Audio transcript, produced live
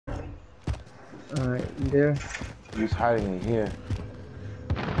Alright, you there? He's hiding in here.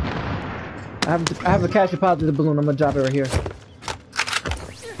 I have a cash deposit the balloon. I'm gonna drop it right here.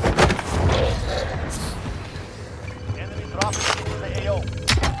 Enemy dropping into the AO.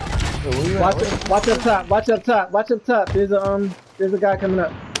 Hey, where you at? Watch up top. Watch up top. Watch up top. There's a guy coming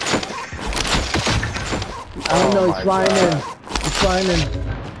up. I don't know. He's flying in. He's flying in.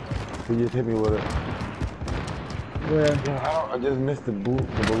 He just hit me with it. Where? Yeah, I just missed the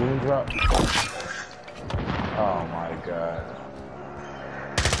balloon drop. Oh my god.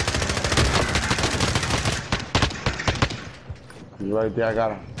 He's right there. I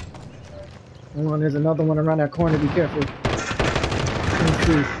got him. Hold on. There's another one around that corner. Be careful. Let's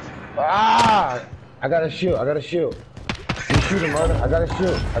see. Ah! I got a shield. I got a shield. You shoot him, murder. I got a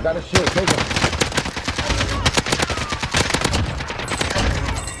shield. I got a shield. Take him.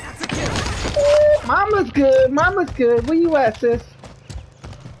 Mama's good. Mama's good. Where you at, sis?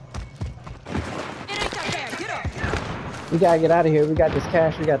 We gotta get out of here. We got this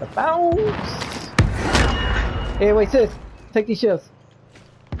cash. We got the bounce. Hey, wait, sis. Take these shields.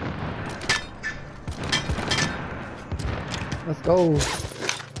 Let's go.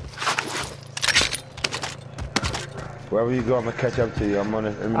 Wherever you go, I'm gonna catch up to you. I'm in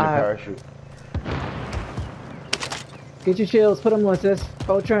the parachute. Get your shields. Put them on, sis.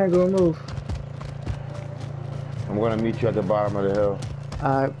 Hold triangle and move. I'm gonna meet you at the bottom of the hill.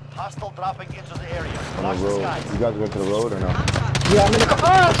 Hostile dropping into the area. On Watch the the road. skies. You guys went to the road or no? Yeah, I'm in the car.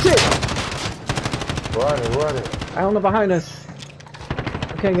 Oh, shit! Where are they? Where are they? I don't know behind us.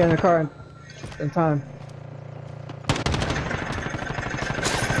 I can't get in the car in time.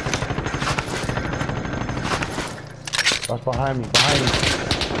 That's behind me. Behind me.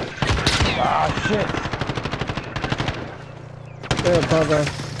 Ah, shit. They're above us.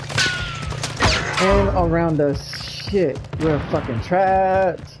 And around us. Shit. We're fucking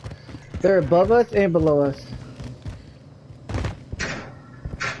trapped. They're above us and below us.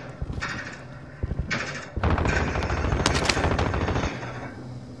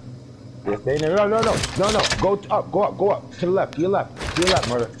 Yeah, stay there. No. Go up. Go up. To the left. To your left. To your left,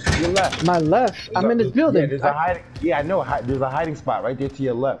 murder. To your left. My left? I'm in this building. Yeah, there's a hiding. Yeah, I know. There's a hiding spot right there to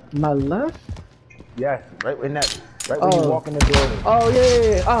your left. My left? Yes, right in that. Right when you walk in the building. Oh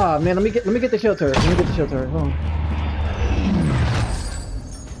yeah. Ah man, let me get the shield turret. Let me get the shield turret. Hold on.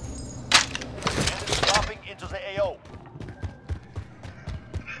 Enemy dropping into the AO.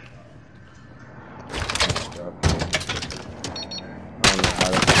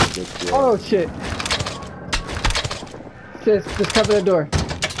 Oh shit. Just cover the door.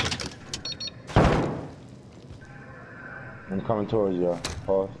 I'm coming towards you.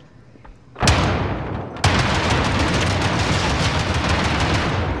 Pause.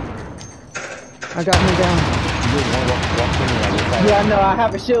 I got him down. Yeah, no, I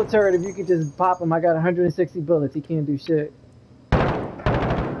have a shield turret. If you could just pop him, I got 160 bullets. He can't do shit.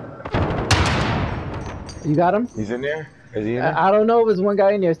 You got him? He's in there? Is he in there? I don't know if there's one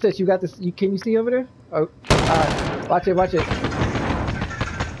guy in there. Sis, you got this? Can you see over there? Oh, alright. Watch it. Watch it.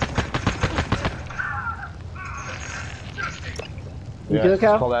 We good,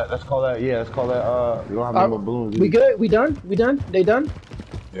 Cal? Let's call that. Yeah, let's call that. We don't have no more balloons. We good? We done? We done? They done?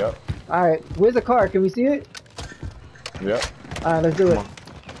 Yep. Alright. Where's the car? Can we see it? Yep. Alright, let's do it.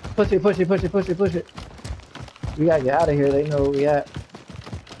 Push it. We gotta get out of here. They know where we at.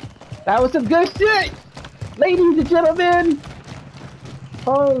 That was some good shit! Ladies and gentlemen!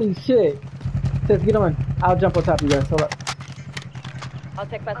 Holy shit. Sis, get on. I'll jump on top of you guys. Hold up. I'll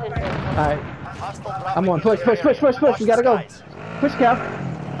take passenger. Alright. Hostile dropping I'm on. into Push. the area. We Watch gotta the go. skies. Push, Cal.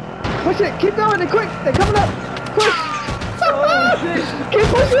 Push it. Keep going. They're quick. They're coming up. Push. Oh, shit. Keep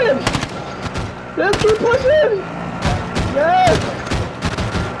pushing. Just keep pushing. Yes.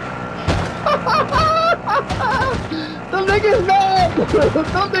 Them niggas mad.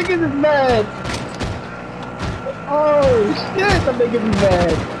 Them niggas is mad. Oh, shit. Them niggas is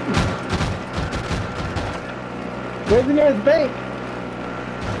mad. Where's the nearest bank?